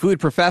Food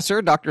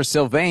professor Dr.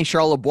 Sylvain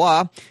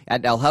Charlebois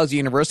at Dalhousie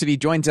University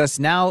joins us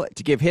now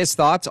to give his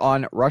thoughts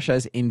on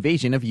Russia's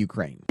invasion of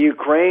Ukraine.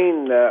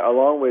 Ukraine,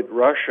 along with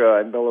Russia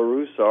and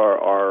Belarus,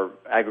 are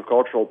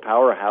agricultural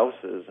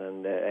powerhouses,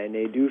 and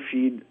they do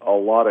feed a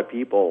lot of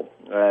people.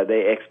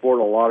 They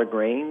export a lot of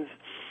grains.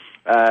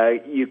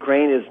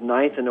 Ukraine is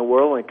ninth in the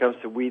world when it comes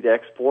to wheat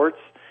exports.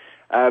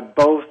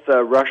 Both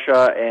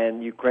Russia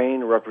and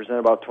Ukraine represent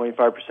about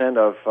 25%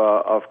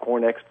 of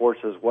corn exports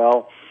as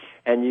well.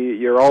 And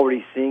you're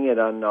already seeing it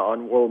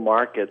on world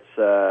markets.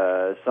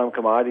 Some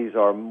commodities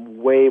are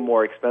way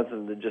more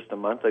expensive than just a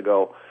month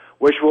ago,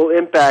 which will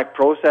impact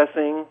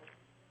processing.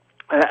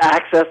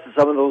 Access to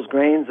some of those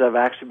grains have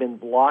actually been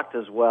blocked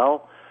as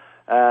well.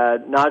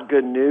 Not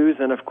good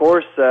news. And, of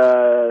course,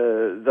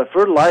 the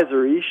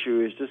fertilizer issue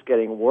is just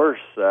getting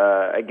worse.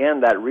 Again,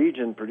 that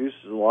region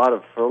produces a lot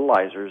of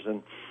fertilizers,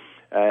 and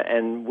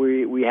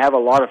we have a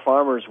lot of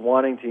farmers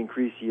wanting to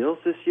increase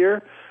yields this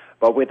year.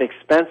 But with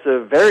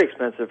very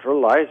expensive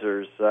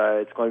fertilizers,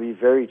 it's going to be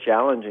very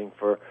challenging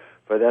for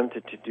them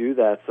to do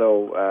that.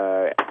 So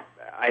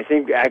I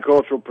think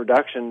agricultural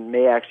production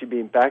may actually be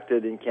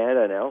impacted in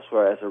Canada and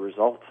elsewhere as a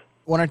result.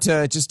 Wanted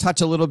to just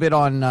touch a little bit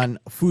on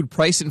food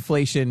price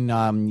inflation.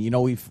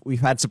 We've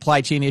had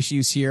supply chain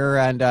issues here,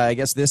 and I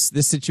guess this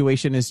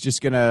situation is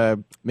just going to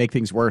make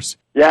things worse.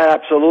 Yeah,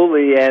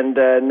 absolutely. And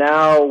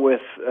now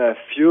with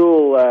oil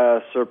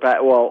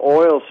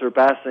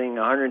surpassing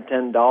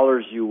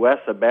 $110 US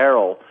a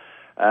barrel,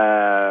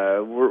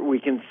 we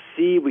can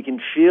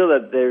feel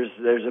that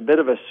there's a bit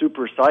of a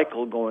super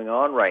cycle going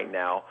on right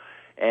now.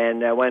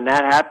 And when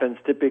that happens,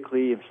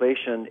 typically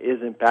inflation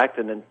is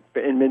impacted, and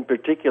in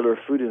particular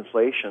food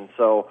inflation.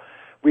 So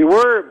we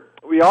are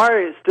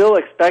still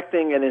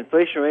expecting an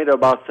inflation rate of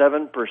about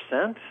 7%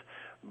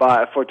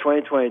 for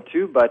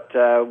 2022. But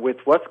with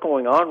what's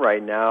going on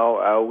right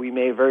now, we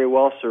may very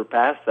well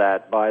surpass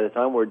that by the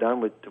time we're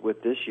done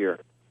with this year.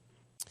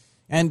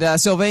 And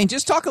Sylvain,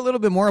 just talk a little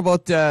bit more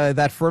about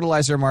that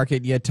fertilizer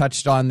market you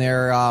touched on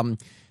there.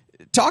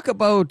 Talk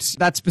about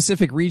that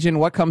specific region,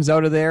 what comes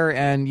out of there,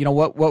 and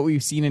what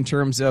we've seen in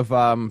terms of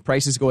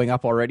prices going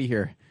up already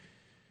here.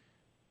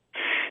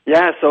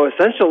 Yeah, so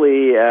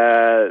essentially,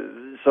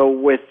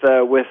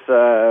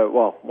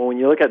 when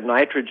you look at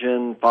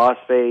nitrogen,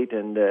 phosphate,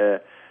 and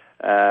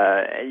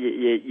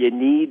you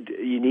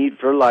need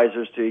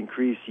fertilizers to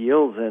increase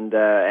yields, and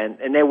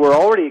they were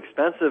already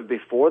expensive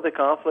before the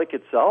conflict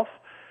itself.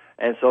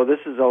 And so this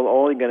is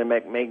only going to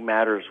make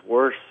matters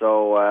worse.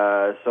 So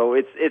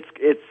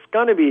it's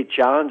going to be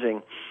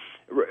challenging.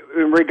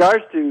 In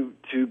regards to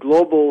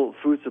global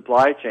food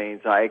supply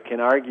chains, I can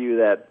argue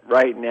that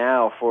right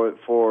now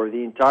for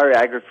the entire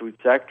agri-food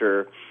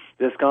sector,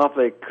 this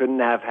conflict couldn't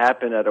have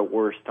happened at a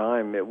worse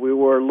time. We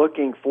were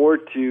looking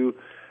forward to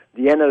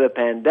the end of the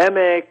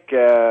pandemic,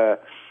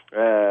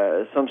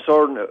 some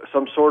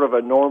sort of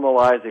a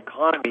normalized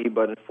economy,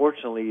 but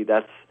unfortunately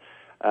that's.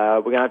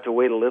 We're going to have to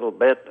wait a little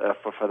bit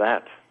for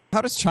that.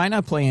 How does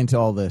China play into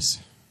all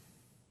this?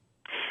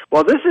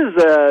 Well, this is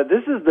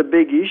the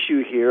big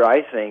issue here,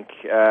 I think,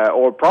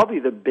 or probably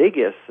the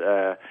biggest.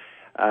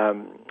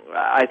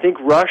 I think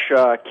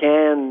Russia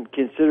can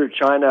consider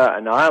China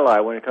an ally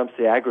when it comes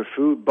to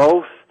agri-food.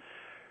 Both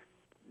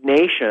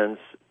nations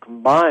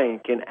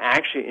combined can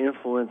actually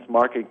influence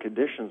market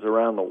conditions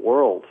around the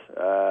world.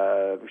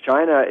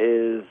 China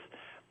is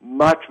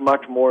much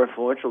more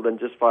influential than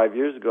just 5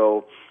 years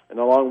ago. And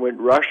along with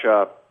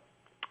Russia,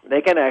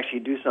 they can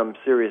actually do some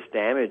serious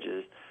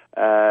damages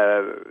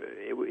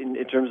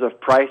in terms of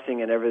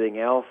pricing and everything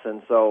else.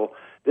 And so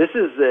this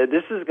is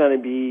going to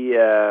be.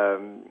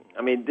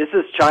 This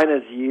is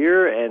China's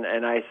year,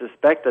 and I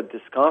suspect that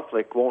this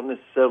conflict won't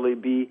necessarily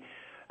be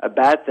a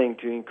bad thing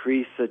to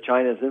increase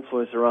China's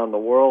influence around the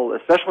world,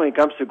 especially when it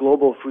comes to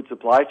global food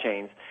supply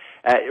chains.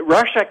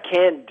 Russia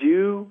can't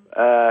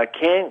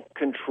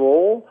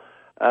control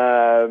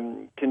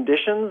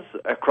conditions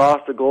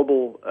across the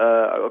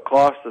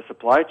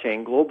supply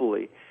chain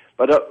globally,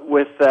 but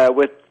with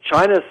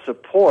China's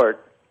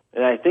support,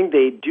 and I think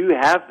they do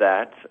have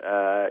that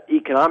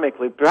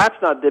economically,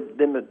 perhaps not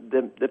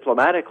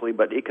diplomatically,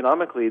 but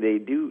economically they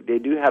do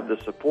have the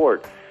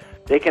support.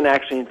 They can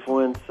actually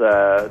influence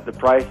the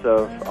price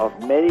of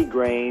many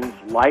grains,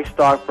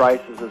 livestock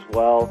prices as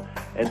well,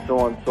 and so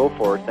on and so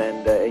forth.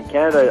 And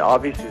Canada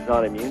obviously is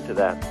not immune to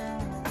that.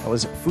 That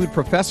was food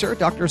professor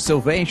Dr.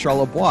 Sylvain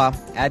Charlebois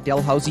at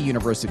Dalhousie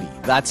University.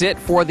 That's it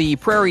for the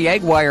Prairie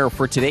Ag Wire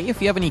for today.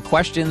 If you have any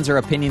questions or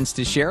opinions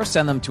to share,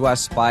 send them to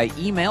us by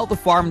email,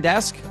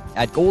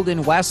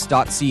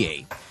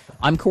 thefarmdesk@goldenwest.ca.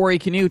 I'm Corey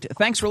Canute.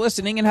 Thanks for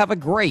listening and have a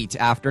great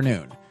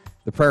afternoon.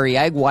 The Prairie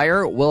Ag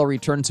Wire will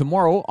return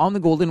tomorrow on the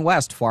Golden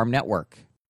West Farm Network.